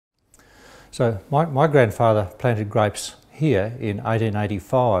So my grandfather planted grapes here in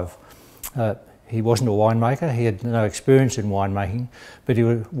 1885. He wasn't a winemaker, he had no experience in winemaking, but he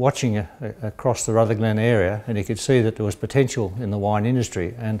was watching across the Rutherglen area and he could see that there was potential in the wine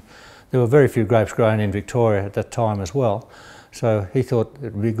industry, and there were very few grapes grown in Victoria at that time as well. So he thought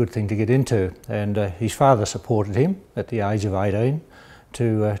it would be a good thing to get into, and his father supported him at the age of 18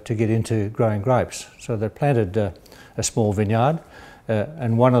 to get into growing grapes. So they planted a small vineyard,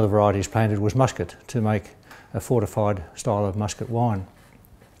 and one of the varieties planted was Muscat, to make a fortified style of Muscat wine.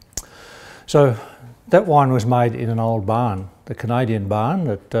 So that wine was made in an old barn, the Canadian barn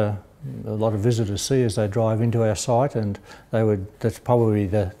that a lot of visitors see as they drive into our site, and that's probably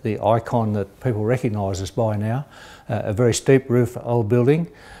the icon that people recognise us by now. A very steep roof old building,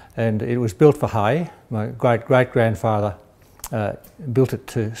 and it was built for hay. My great-grandfather built it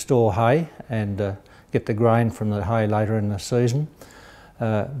to store hay and get the grain from the hay later in the season.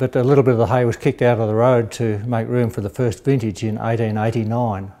 But a little bit of the hay was kicked out of the road to make room for the first vintage in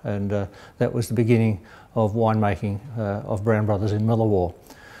 1889, and that was the beginning of winemaking of Brown Brothers in Milawa.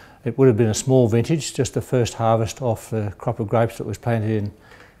 It would have been a small vintage, just the first harvest off the crop of grapes that was planted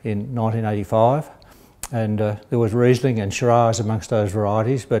in 1985, and there was Riesling and Shiraz amongst those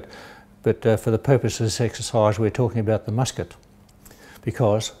varieties, but for the purpose of this exercise we're talking about the Muscat,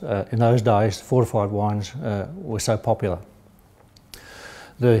 because in those days fortified wines were so popular.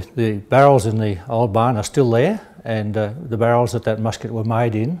 The barrels in the old barn are still there, and the barrels that Muscat was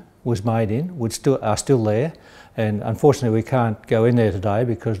made in are still there, and unfortunately we can't go in there today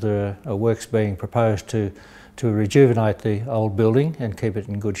because there are works being proposed to rejuvenate the old building and keep it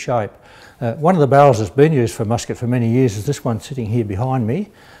in good shape. One of the barrels that's been used for Muscat for many years is this one sitting here behind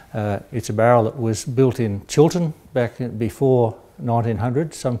me. It's a barrel that was built in Chiltern back before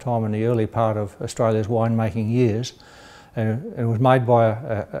 1900, sometime in the early part of Australia's winemaking years. And it was made by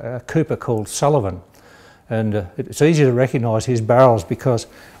a cooper called Sullivan, and it's easy to recognise his barrels because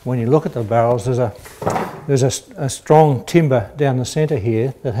when you look at the barrels there's a strong timber down the centre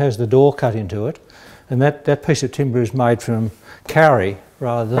here that has the door cut into it, and that piece of timber is made from kauri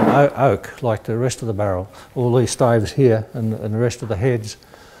rather than oak like the rest of the barrel. All these staves here and the rest of the heads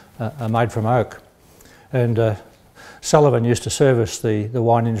are made from oak. And Sullivan used to service the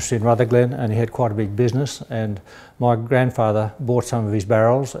wine industry in Rutherglen, and he had quite a big business, and my grandfather bought some of his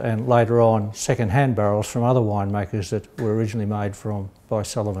barrels and later on second-hand barrels from other winemakers that were originally made by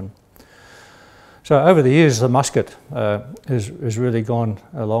Sullivan. So over the years the Muscat has really gone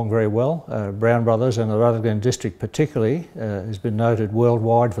along very well. Brown Brothers and the Rutherglen district particularly has been noted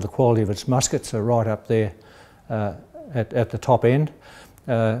worldwide for the quality of its Muscats, so right up there at the top end.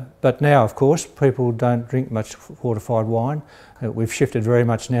 But now, of course, people don't drink much fortified wine. We've shifted very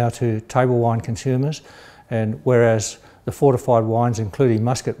much now to table wine consumers, and whereas the fortified wines, including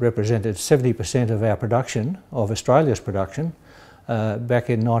Muscat, represented 70% of our production, of Australia's production, back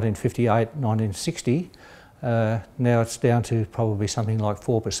in 1958, 1960, now it's down to probably something like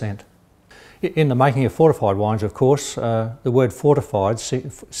 4%. In the making of fortified wines, of course, the word fortified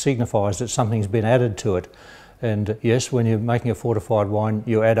signifies that something's been added to it. And yes, when you're making a fortified wine,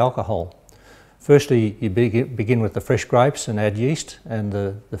 you add alcohol. Firstly, you begin with the fresh grapes and add yeast, and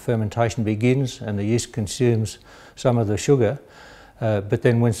the fermentation begins and the yeast consumes some of the sugar. But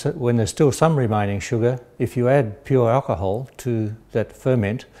then when there's still some remaining sugar, if you add pure alcohol to that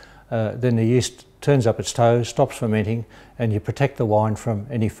ferment, then the yeast turns up its toes, stops fermenting, and you protect the wine from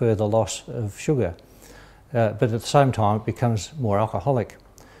any further loss of sugar. But at the same time, it becomes more alcoholic.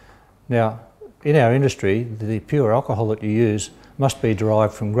 Now, in our industry, the pure alcohol that you use must be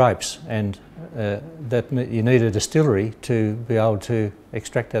derived from grapes, and that you need a distillery to be able to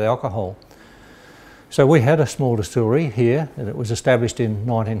extract that alcohol. So we had a small distillery here, and it was established in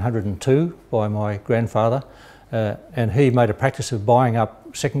 1902 by my grandfather, and he made a practice of buying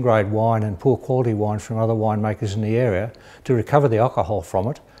up second-grade wine and poor quality wines from other winemakers in the area to recover the alcohol from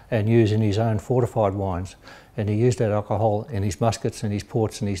it and use in his own fortified wines. And he used that alcohol in his Muscats and his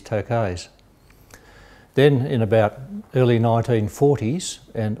ports and his Tokais. Then in about early 1940s,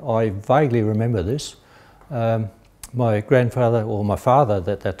 and I vaguely remember this, my grandfather, or my father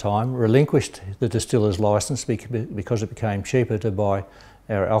at that time, relinquished the distiller's licence because it became cheaper to buy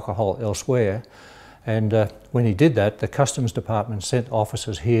our alcohol elsewhere. And when he did that, the Customs Department sent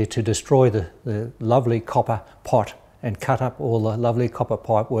officers here to destroy the lovely copper pot and cut up all the lovely copper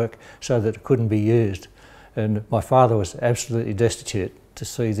pipework so that it couldn't be used. And my father was absolutely destitute to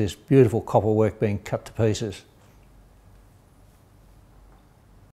see this beautiful copper work being cut to pieces.